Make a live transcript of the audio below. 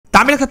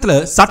தமிழகத்துல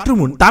சற்று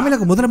முன்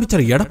தமிழக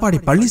முதலமைச்சர் எடப்பாடி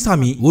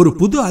பழனிசாமி ஒரு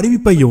புது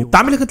அறிவிப்பையும்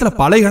தமிழகத்துல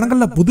பல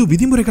இடங்கள்ல புது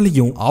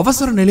விதிமுறைகளையும்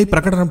அவசர நிலை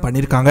பிரகடனம்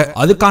பண்ணிருக்காங்க.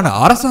 அதுக்கான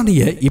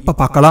அரசாணையை இப்ப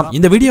பார்க்கலாம்.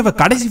 இந்த வீடியோவை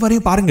கடைசி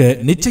வரையும் பாருங்க.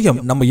 நிச்சயம்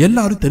நம்ம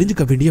எல்லாரும்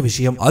தெரிஞ்சுக்க வேண்டிய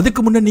விஷயம்.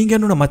 அதுக்கு முன்ன நீங்க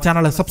நம்ம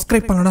சேனலை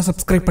சப்ஸ்கிரைப் பண்ணனா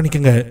சப்ஸ்கிரைப்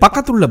பண்ணிக்கங்க.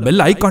 பக்கத்துல உள்ள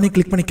பெல் ஐகானை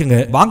கிளிக் பண்ணிக்கங்க.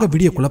 வாங்க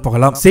வீடியோக்குள்ள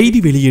போகலாம்.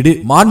 செய்தி வெளியீடு.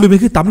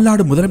 மாண்புமிகு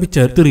தமிழ்நாடு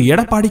முதலமைச்சர் திரு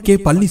எடப்பாடி கே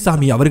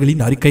பழனிசாமி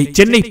அவர்களின் அறிக்கை.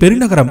 சென்னை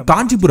பெருநகரம்,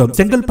 காஞ்சிபுரம்,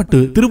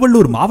 செங்கல்பட்டு,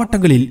 திருவள்ளூர்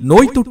மாவட்டங்களில்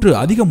நோய் தொற்று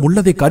அதிகம்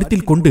உள்ளதை கருத்தில்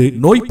கொண்டு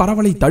நோய்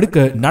பரவலை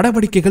தடுக்க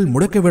நடவடிக்கைகள்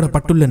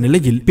முடக்கிவிடப்பட்டுள்ள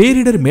நிலையில்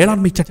பேரிடர்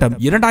மேலாண்மை சட்டம்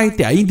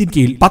 2005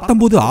 கீழ்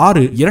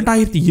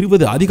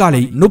 19/6/2020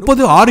 அதிகாலை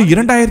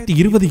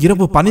 30/6/2020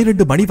 இரவு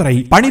 12 மணி வரை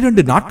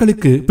 12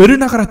 நாட்களுக்கு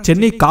பெருநகர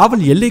சென்னை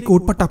காவல் எல்லைக்கு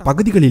உட்பட்ட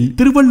பகுதிகளில்,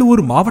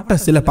 திருவள்ளூர் மாவட்ட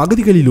சில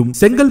பகுதிகளிலும்,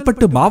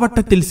 செங்கல்பட்டு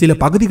மாவட்டத்தில் சில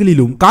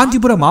பகுதிகளிலும்,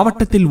 காஞ்சிபுரம்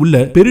மாவட்டத்தில்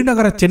உள்ள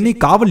பெருநகர சென்னை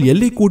காவல்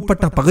எல்லைக்கு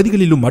உட்பட்ட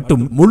பகுதிகளிலும்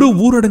மட்டும் முழு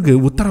ஊரடங்கு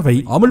உத்தரவை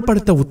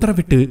அமல்படுத்த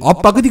உத்தரவிட்டு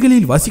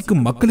அப்பகுதிகளில்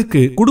வசிக்கும்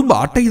மக்களுக்கு குடும்ப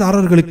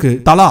அட்டைதாரர்களுக்கு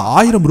தலா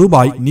 1000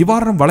 ரூபாய்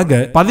நிவாரணம் வழங்க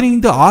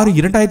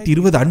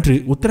 15/6/2020 அன்று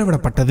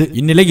உத்தரவிடப்பட்டது.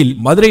 இந்நிலையில்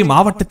மதுரை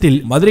மாவட்டத்தில்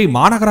மதுரை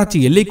மாநகராட்சி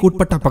எல்லைக்கு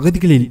உட்பட்ட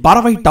பகுதிகளில்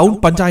பறவை டவுன்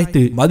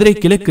பஞ்சாயத்து, மதுரை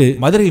கிழக்கு,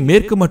 மதுரை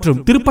மேற்கு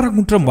மற்றும்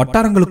திருப்பரங்குன்றம்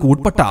வட்டாரங்களுக்கு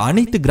உட்பட்ட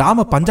அனைத்து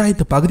கிராம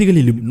பஞ்சாயத்து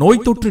பகுதிகளிலும்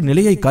நோய் தொற்று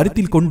நிலையை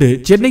கருத்தில் கொண்டு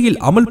சென்னையில்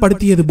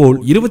அமல்படுத்தியது போல்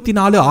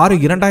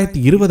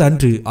 24/6/2020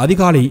 அன்று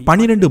அதிகாலை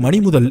 12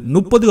 மணி முதல்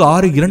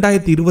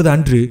 30/6/2020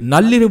 அன்று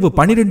நள்ளிரவு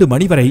 12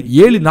 மணி வரை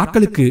 7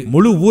 நாட்களுக்கு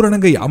முழு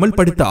ஊரடங்கை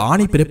அமல்படுத்த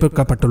ஆணை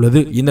பிறப்பிக்கப்பட்டுள்ளது.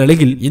 இந்த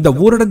நிலையில் இந்த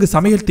ஊரடங்கு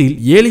சமயத்தில்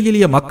ஏழை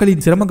எளிய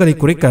மக்களின் சிரமங்களை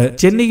குறைக்க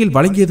சென்னையில்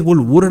வழங்கியது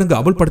போல் ஊரடங்கு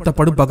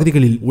அமல்படுத்தப்படும்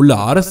பகுதிகளில் உள்ள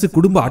அரசு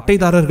குடும்ப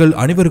அட்டைதாரர்கள்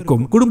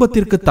அனைவருக்கும்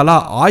குடும்பத்திற்கு தலா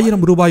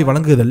 1000 ரூபாய்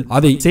வழங்குதல்,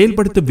 அதை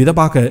செயல்படுத்தும்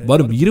விதமாக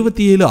வரும்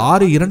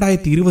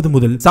 27/6/2020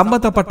 முதல்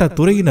சம்பந்தப்பட்ட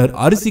துறையினர்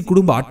அரிசி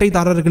குடும்ப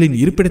அட்டைதாரர்களின்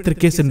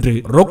இருப்பிடத்திற்கே சென்று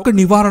ரொக்க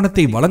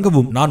நிவாரணத்தை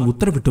வழங்கவும் நான்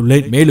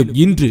உத்தரவிட்டுள்ளேன். மேலும்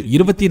இன்று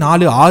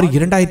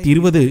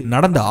 24/6/2020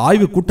 நடந்த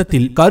ஆய்வு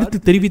கூட்டத்தில் கருத்து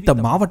தெரிவித்த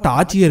மாவட்ட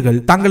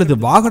ஆட்சியர்கள் தங்களது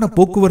வாகன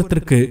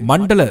போக்குவரத்திற்கு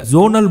மண்டல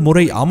ஜோனல்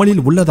முறை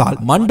அமலில் உள்ளதால்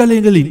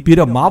மண்டலங்களின் பிற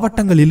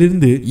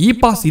மாவட்டங்களிலிருந்து இ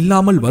பாஸ்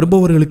இல்லாமல்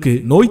வருபவர்களுக்கு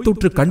நோய்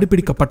தொற்று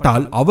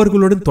கண்டுபிடிக்கப்பட்டால்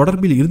அவர்களுடன்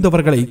தொடர்பில்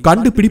இருந்தவர்களை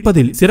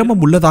கண்டுபிடிப்பதில்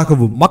சிரமம்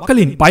உள்ளதாகவும்,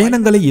 மக்களின்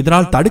பயணங்களை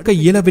இதனால் தடுக்க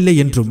இயலவில்லை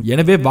என்றும்,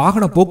 எனவே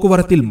வாகன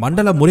போக்குவரத்தில்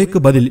மண்டல முறைக்கு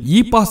பதில் இ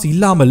பாஸ்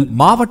இல்லாமல்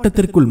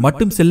மாவட்டத்திற்குள்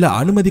மட்டும் செல்ல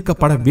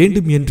அனுமதிக்கப்பட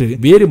வேண்டும் என்று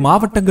வேறு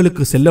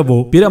மாவட்டங்களுக்கு செல்லவோ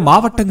பிற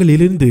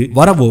மாவட்டங்களிலிருந்து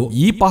வரவோ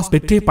இ பாஸ்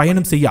பெற்றே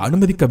பயணம் செய்ய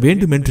அனுமதிக்க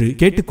வேண்டும் என்று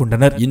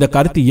கேட்டுக்கொண்டனர். இந்த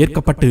கருத்து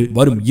ஏற்கப்பட்டு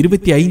வரும்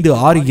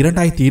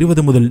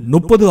 25/6/2020 முதல்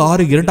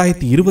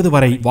 30/6/2020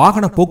 வரை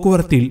வாகன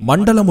போக்குவரத்தில்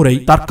மண்டல முறை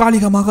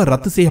தற்காலிகமாக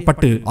ரத்து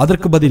செய்யப்பட்டு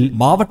அதற்கு பதில்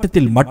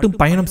மாவட்டத்தில் மட்டும்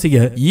பயணம் செய்ய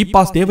இ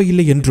பாஸ்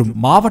தேவையில்லை என்றும்,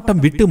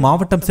 மாவட்டம் விட்டு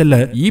மாவட்டம் செல்ல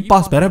இ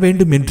பாஸ் பெற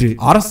வேண்டும் என்று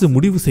அரசு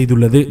முடிவு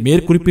செய்துள்ளது.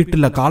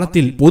 மேற்குறிப்பிட்டுள்ள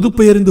காலத்தில் பொது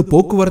பேருந்து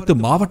போக்குவரத்து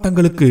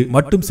மாவட்டங்களுக்கு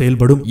மட்டும்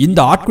செயல்படும். இந்த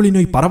ஆட்கொள்ளி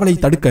நோய் பரவலை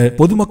தடுக்க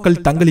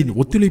பொதுமக்கள் தங்களின்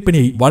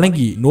ஒத்துழைப்பினை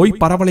வழங்கி நோய்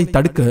பரவலை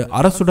தடுக்க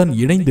அரசுடன்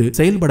இணைந்து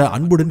செயல்பட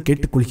அன்புடன்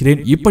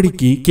கேட்டுக்கொள்கிறேன்.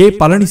 இப்படிக்கு கே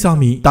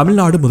பழனிசாமி,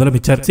 தமிழ்நாடு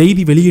முதலமைச்சர்.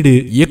 செய்தி வெளியீடு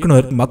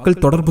இயக்குனர்,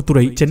 மக்கள் தொடர்பு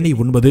துறை, சென்னை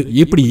 9.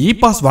 இப்படி இ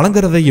பாஸ்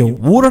வழங்குறதையும்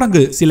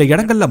ஊரடங்கு சில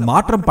இடங்கள்ல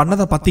மாற்றம்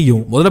பண்ணத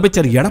பத்தியும்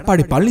முதலமைச்சர்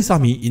எடப்பாடி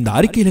பழனிசாமி இந்த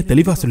அறிக்கையில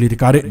தெளிவா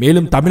சொல்லியிருக்காரு.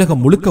 மேலும்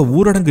தமிழகம் முழுக்க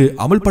ஊரடங்கு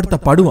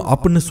அமல்படுத்தப்படும்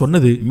அப்படின்னு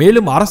சொன்னது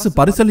மேலும் அரசு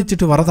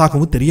பரிசீலிச்சுட்டு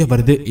வரதாகவும் தெரிய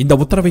வருது. இந்த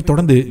உத்தரவை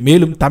தொடர்ந்து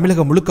மேலும்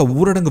தமிழகம் முழுக்க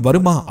ஊரடங்கு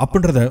வருமா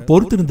அப்படின்றத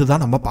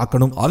பொறுத்திருந்துதான் நம்ம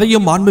பார்க்கணும்.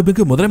 அதையும்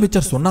மாண்புமிகு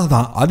முதலமைச்சர்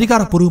சொன்னாதான்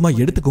அதிகாரப்பூர்வமா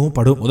எடுத்துக்கவும்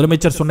படும்.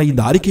 முதலமைச்சர் சொன்ன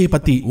இந்த அறிக்கையை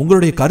பத்தி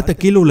உங்களுடைய கருத்தை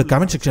கீழே உள்ள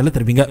கமெண்ட் செக்ஷன்ல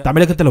தெரிவிங்க.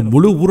 தமிழகத்துல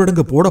முழு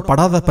ஊரடங்கு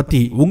போடப்படாத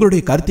பத்தி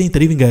உங்களுடைய கருத்தையும்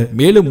தெரிவிங்க.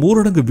 மேலும்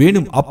ஊரடங்கு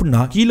வேணும்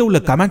அப்படின்னா கீழே உள்ள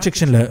கமெண்ட்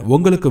செக்ஷன்ல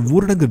உங்களுக்கு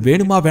ஊரடங்கு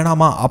வேணுமா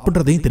வேணாமா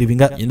அப்படின்றதையும்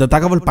தெரிவிங்க. இந்த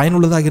தகவல்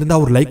பயனுள்ளதாக இருந்தா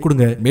ஒரு லைக்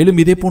கொடுங்க. மேலும்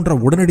இதே போன்ற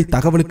உடனடி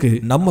தகவலுக்கு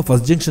நம்ம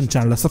ஃபர்ஸ்ட் ஜங்ஷன்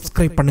சேனலை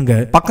சப்ஸ்கிரைப் பண்ணுங்க.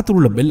 பக்கத்தில்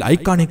உள்ள பெல்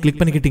ஐகானை கிளிக்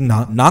பண்ணிக்கிட்டீங்கன்னா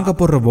நாங்க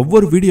போடுற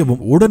ஒவ்வொரு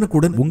வீடியோவும்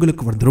உடனுக்குடன்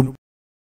உங்களுக்கு வந்துடும்.